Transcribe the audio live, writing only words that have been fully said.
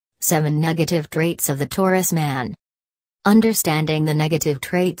7 Negative Traits of the Taurus Man. Understanding the negative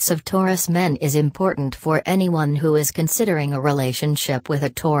traits of Taurus men is important for anyone who is considering a relationship with a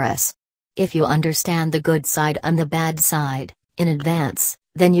Taurus. If you understand the good side and the bad side in advance,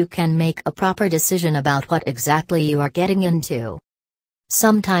 then you can make a proper decision about what exactly you are getting into.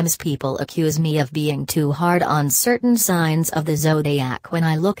 Sometimes people accuse me of being too hard on certain signs of the zodiac when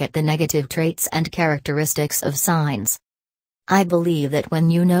I look at the negative traits and characteristics of signs. I believe that when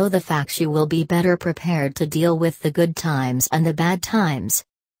you know the facts, you will be better prepared to deal with the good times and the bad times.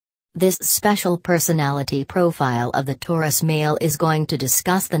 This special personality profile of the Taurus male is going to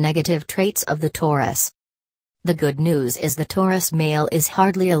discuss the negative traits of the Taurus. The good news is the Taurus male is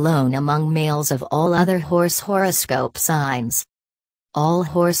hardly alone among males of all other horoscope signs. All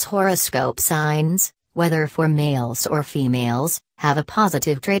horoscope signs, whether for males or females, have a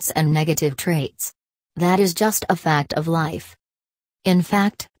positive traits and negative traits. That is just a fact of life. In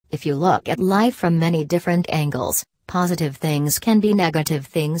fact, if you look at life from many different angles, positive things can be negative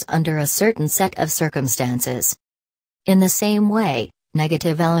things under a certain set of circumstances. In the same way,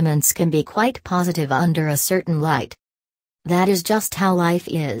 negative elements can be quite positive under a certain light. That is just how life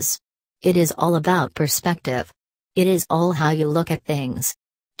is. It is all about perspective. It is all how you look at things.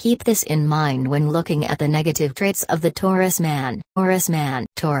 Keep this in mind when looking at the negative traits of the Taurus man.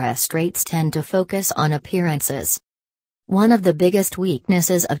 Taurus traits tend to focus on appearances. One of the biggest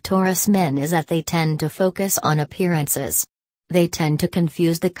weaknesses of Taurus men is that they tend to focus on appearances. They tend to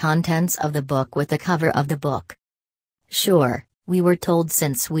confuse the contents of the book with the cover of the book. Sure, we were told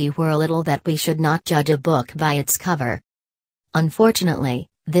since we were little that we should not judge a book by its cover. Unfortunately,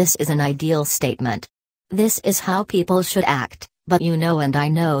 this is an ideal statement. This is how people should act, but you know and I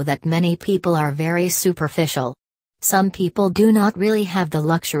know that many people are very superficial. Some people do not really have the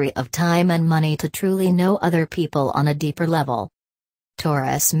luxury of time and money to truly know other people on a deeper level.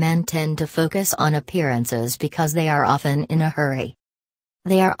 Taurus men tend to focus on appearances because they are often in a hurry.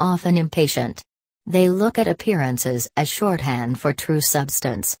 They are often impatient. They look at appearances as shorthand for true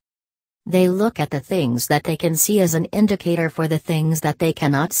substance. They look at the things that they can see as an indicator for the things that they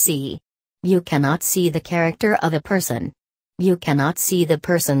cannot see. You cannot see the character of a person. You cannot see the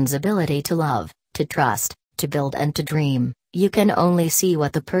person's ability to love, to trust, to build and to dream. You can only see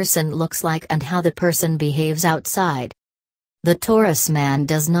what the person looks like and how the person behaves outside. The Taurus man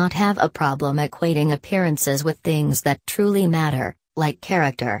does not have a problem equating appearances with things that truly matter, like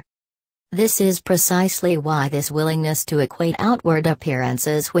character. This is precisely why this willingness to equate outward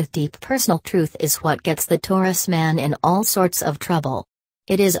appearances with deep personal truth is what gets the Taurus man in all sorts of trouble.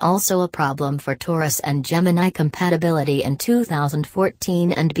 It is also a problem for Taurus and Gemini compatibility in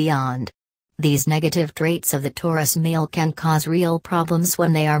 2014 and beyond. These negative traits of the Taurus male can cause real problems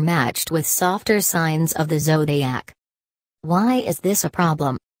when they are matched with softer signs of the zodiac. Why is this a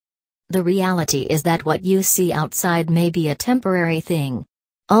problem? The reality is that what you see outside may be a temporary thing.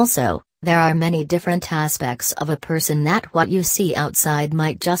 Also, there are many different aspects of a person that what you see outside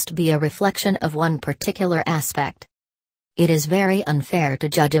might just be a reflection of one particular aspect. It is very unfair to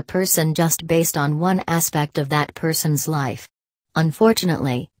judge a person just based on one aspect of that person's life.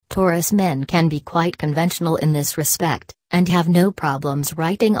 Unfortunately, Taurus men can be quite conventional in this respect, and have no problems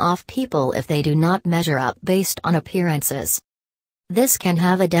writing off people if they do not measure up based on appearances. This can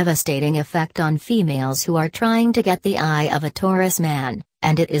have a devastating effect on females who are trying to get the eye of a Taurus man,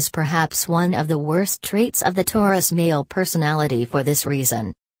 and it is perhaps one of the worst traits of the Taurus male personality for this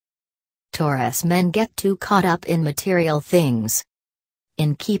reason. Taurus men get too caught up in material things.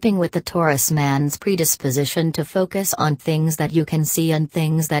 In keeping with the Taurus man's predisposition to focus on things that you can see and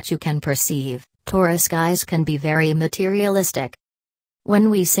things that you can perceive, Taurus guys can be very materialistic. When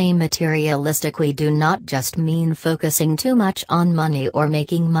we say materialistic, we do not just mean focusing too much on money or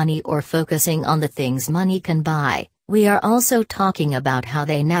making money or focusing on the things money can buy. We are also talking about how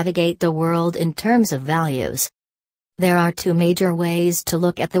they navigate the world in terms of values. There are two major ways to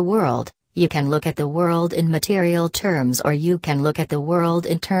look at the world. You can look at the world in material terms, or you can look at the world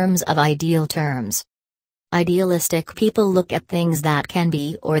in terms of ideal terms. Idealistic people look at things that can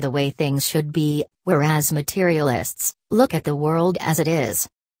be or the way things should be, whereas materialists look at the world as it is.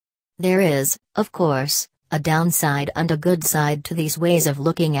 There is, of course, a downside and a good side to these ways of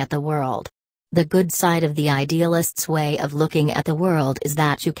looking at the world. The good side of the idealist's way of looking at the world is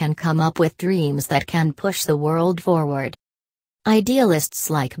that you can come up with dreams that can push the world forward. Idealists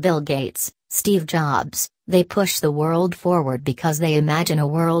like Bill Gates, Steve Jobs, they push the world forward because they imagine a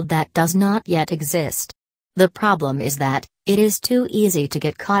world that does not yet exist. The problem is that it is too easy to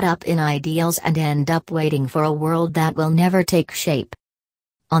get caught up in ideals and end up waiting for a world that will never take shape.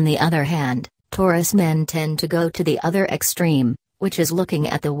 On the other hand, Taurus men tend to go to the other extreme, which is looking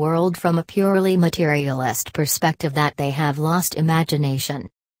at the world from a purely materialist perspective that they have lost imagination.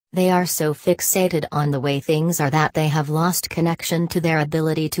 They are so fixated on the way things are that they have lost connection to their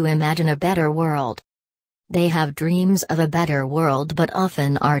ability to imagine a better world. They have dreams of a better world but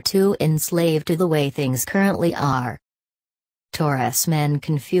often are too enslaved to the way things currently are. Taurus men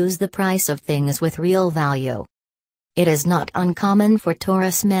confuse the price of things with real value. It is not uncommon for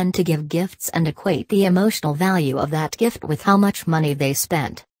Taurus men to give gifts and equate the emotional value of that gift with how much money they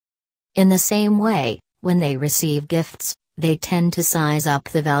spent. In the same way, when they receive gifts, they tend to size up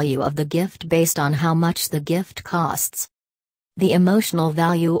the value of the gift based on how much the gift costs. The emotional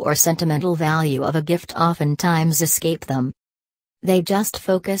value or sentimental value of a gift oftentimes escape them. They just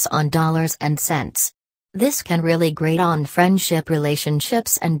focus on dollars and cents. This can really grate on friendship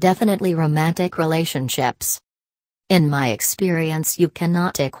relationships and definitely romantic relationships. In my experience, you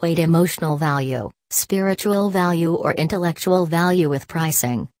cannot equate emotional value, spiritual value or intellectual value with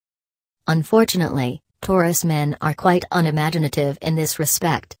pricing. Unfortunately, Taurus men are quite unimaginative in this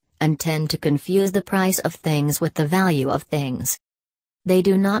respect, and tend to confuse the price of things with the value of things. They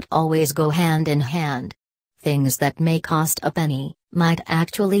do not always go hand in hand. Things that may cost a penny might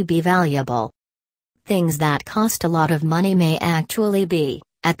actually be valuable. Things that cost a lot of money may actually be,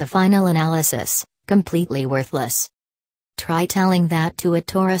 at the final analysis, completely worthless. Try telling that to a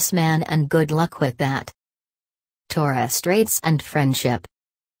Taurus man and good luck with that. Taurus traits and friendship.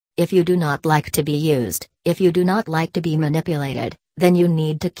 If you do not like to be used, if you do not like to be manipulated, then you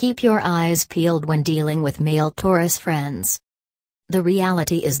need to keep your eyes peeled when dealing with male Taurus friends. The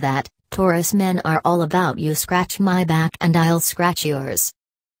reality is that, Taurus men are all about you scratch my back and I'll scratch yours.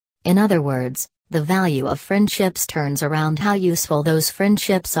 In other words, the value of friendships turns around how useful those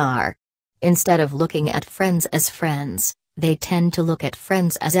friendships are. Instead of looking at friends as friends, they tend to look at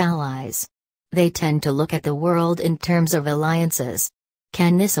friends as allies. They tend to look at the world in terms of alliances.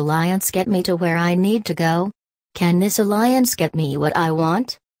 Can this alliance get me to where I need to go? Can this alliance get me what I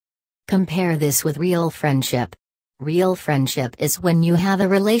want? Compare this with real friendship. Real friendship is when you have a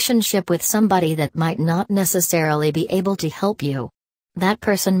relationship with somebody that might not necessarily be able to help you. That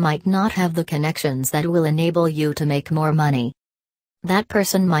person might not have the connections that will enable you to make more money. That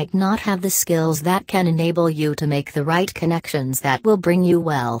person might not have the skills that can enable you to make the right connections that will bring you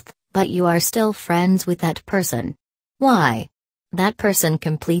wealth, but you are still friends with that person. Why? That person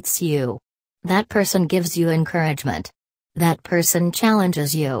completes you. That person gives you encouragement. That person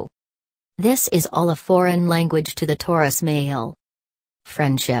challenges you. This is all a foreign language to the Taurus male.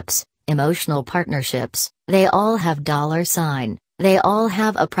 Friendships, emotional partnerships, they all have $sign, they all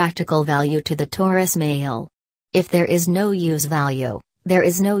have a practical value to the Taurus male. If there is no use value, there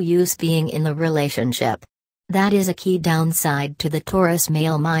is no use being in the relationship. That is a key downside to the Taurus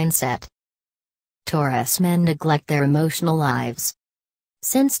male mindset. Taurus men neglect their emotional lives.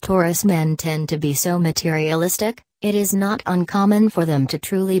 Since Taurus men tend to be so materialistic, it is not uncommon for them to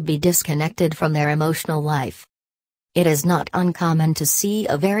truly be disconnected from their emotional life. It is not uncommon to see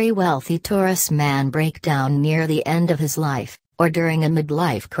a very wealthy Taurus man break down near the end of his life, or during a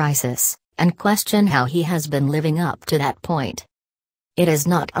midlife crisis, and question how he has been living up to that point. It is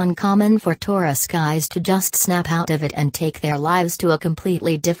not uncommon for Taurus guys to just snap out of it and take their lives to a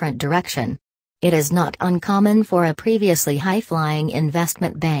completely different direction. It is not uncommon for a previously high-flying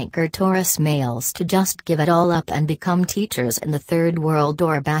investment banker Taurus males to just give it all up and become teachers in the third world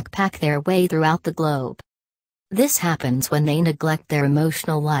or backpack their way throughout the globe. This happens when they neglect their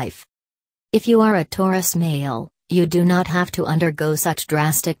emotional life. If you are a Taurus male, you do not have to undergo such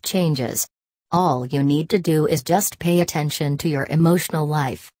drastic changes. All you need to do is just pay attention to your emotional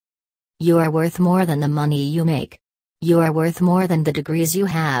life. You are worth more than the money you make. You are worth more than the degrees you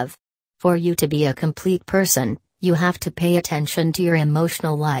have. For you to be a complete person, you have to pay attention to your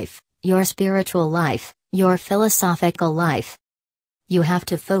emotional life, your spiritual life, your philosophical life. You have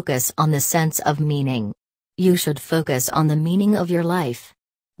to focus on the sense of meaning. You should focus on the meaning of your life.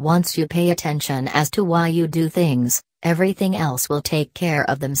 Once you pay attention as to why you do things, everything else will take care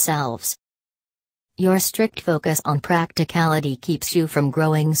of themselves. Your strict focus on practicality keeps you from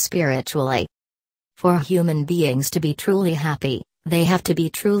growing spiritually. For human beings to be truly happy, they have to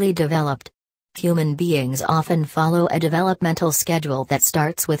be truly developed. Human beings often follow a developmental schedule that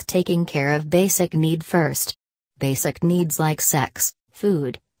starts with taking care of basic need first. Basic needs like sex,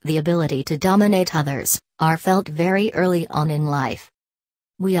 food, the ability to dominate others, are felt very early on in life.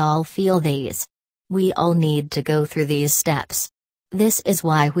 We all feel these. We all need to go through these steps. This is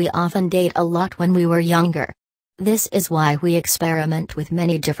why we often date a lot when we were younger. This is why we experiment with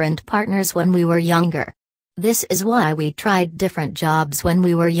many different partners when we were younger. This is why we tried different jobs when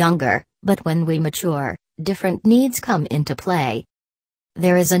we were younger, but when we mature, different needs come into play,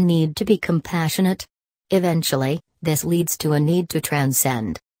 There is a need to be compassionate. Eventually, this leads to a need to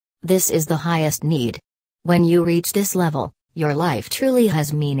transcend. This is the highest need. When you reach this level, your life truly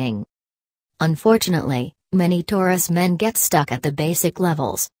has meaning. Unfortunately, many Taurus men get stuck at the basic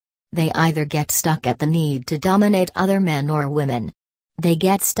levels. They either get stuck at the need to dominate other men or women. They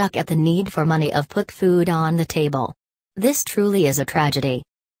get stuck at the need for money of put food on the table. This truly is a tragedy.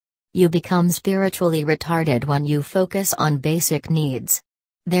 You become spiritually retarded when you focus on basic needs.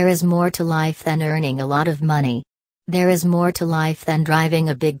 There is more to life than earning a lot of money. There is more to life than driving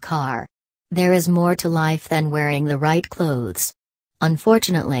a big car. There is more to life than wearing the right clothes.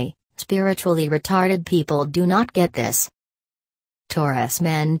 Unfortunately, spiritually retarded people do not get this. Taurus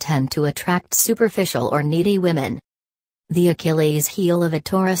men tend to attract superficial or needy women. The Achilles heel of a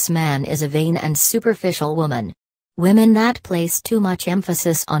Taurus man is a vain and superficial woman. Women that place too much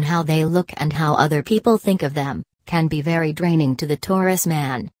emphasis on how they look and how other people think of them can be very draining to the Taurus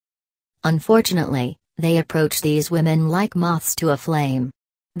man. Unfortunately, they approach these women like moths to a flame.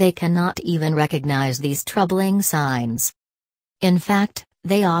 They cannot even recognize these troubling signs. In fact,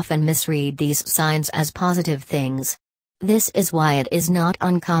 they often misread these signs as positive things. This is why it is not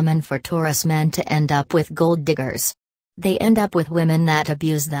uncommon for Taurus men to end up with gold diggers. They end up with women that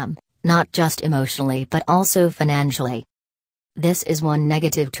abuse them, not just emotionally but also financially. This is one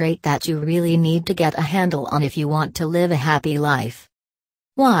negative trait that you really need to get a handle on if you want to live a happy life.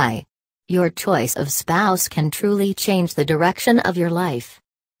 Why? Your choice of spouse can truly change the direction of your life.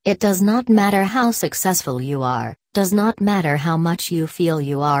 It does not matter how successful you are, does not matter how much you feel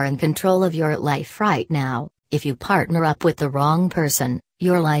you are in control of your life right now. If you partner up with the wrong person,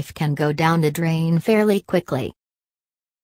 your life can go down the drain fairly quickly.